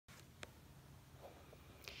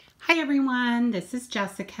Hi everyone, this is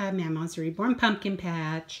Jessica, Mama's Reborn Pumpkin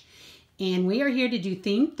Patch, and we are here to do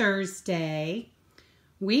Theme Thursday.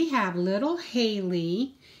 We have little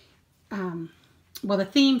Haley. The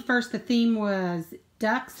theme was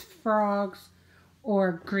ducks, frogs,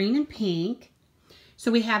 or green and pink. So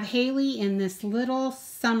we have Haley in this little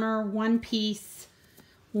summer one-piece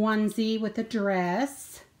onesie with a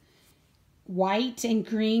dress, white and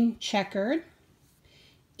green checkered.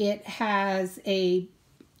 It has a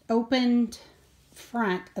opened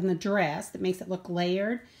front on the dress that makes it look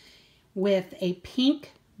layered with a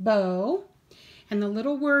pink bow, and the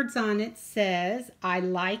little words on it says, "I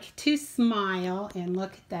like to smile," and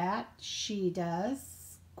look at that, she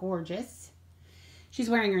does. Gorgeous. She's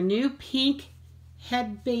wearing her new pink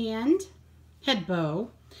head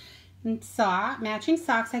bow, and matching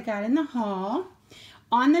socks I got in the haul.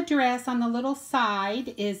 On the dress, on the little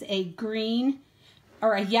side, is a green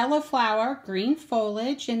or a yellow flower, green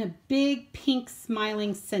foliage, and a big pink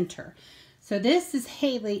smiling center. So this is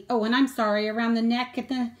Haley. Oh, and I'm sorry, around the neck and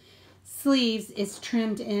the sleeves is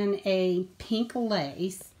trimmed in a pink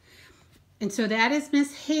lace. And so that is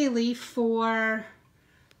Miss Haley for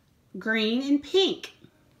green and pink.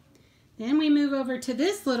 Then we move over to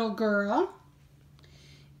this little girl,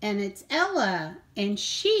 and it's Ella, and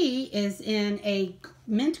she is in a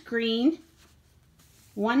mint green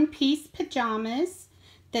one-piece pajamas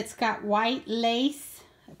that's got white lace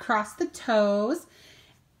across the toes,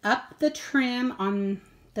 up the trim on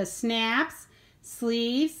the snaps,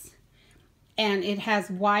 sleeves, and it has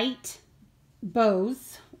white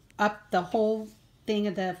bows up the whole thing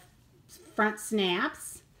of the front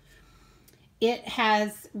snaps. It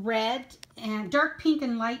has red and dark pink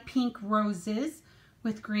and light pink roses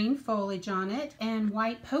with green foliage on it and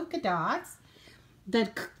white polka dots.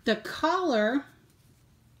 The collar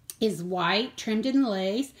is white, trimmed in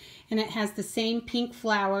lace, and it has the same pink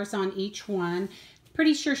flowers on each one.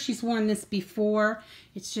 Pretty sure she's worn this before.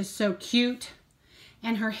 It's just so cute.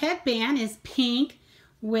 And her headband is pink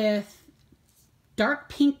with dark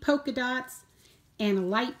pink polka dots and a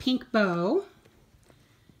light pink bow.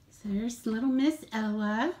 So there's little Miss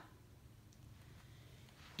Ella.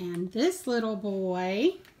 And this little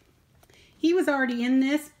boy, he was already in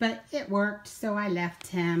this, but it worked, so I left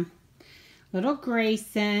him. Little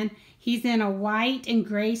Grayson, he's in a white and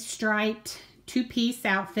gray striped two-piece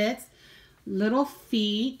outfit. Little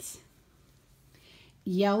feet,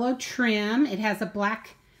 yellow trim. It has a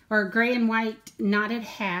black or gray and white knotted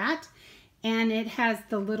hat, and it has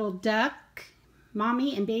the little duck,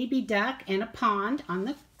 mommy and baby duck, and a pond on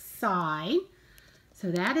the side.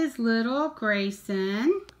 So that is little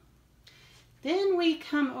Grayson. Then we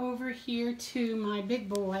come over here to my big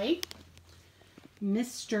boy,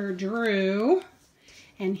 Mr. Drew,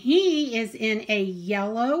 and he is in a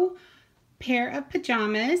yellow pair of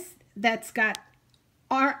pajamas that's got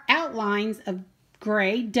our outlines of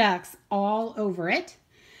gray ducks all over it.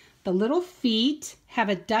 The little feet have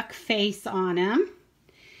a duck face on them.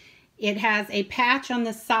 It has a patch on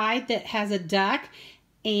the side that has a duck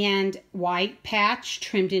and white patch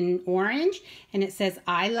trimmed in orange, and it says,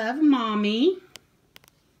 "I love mommy."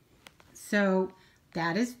 So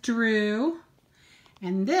that is Drew.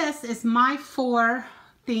 And this is my 4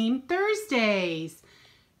 Theme Thursdays.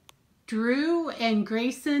 Drew and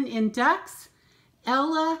Grayson in ducks,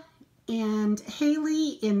 Ella and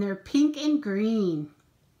Haley in their pink and green.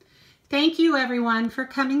 Thank you everyone for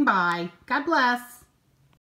coming by. God bless.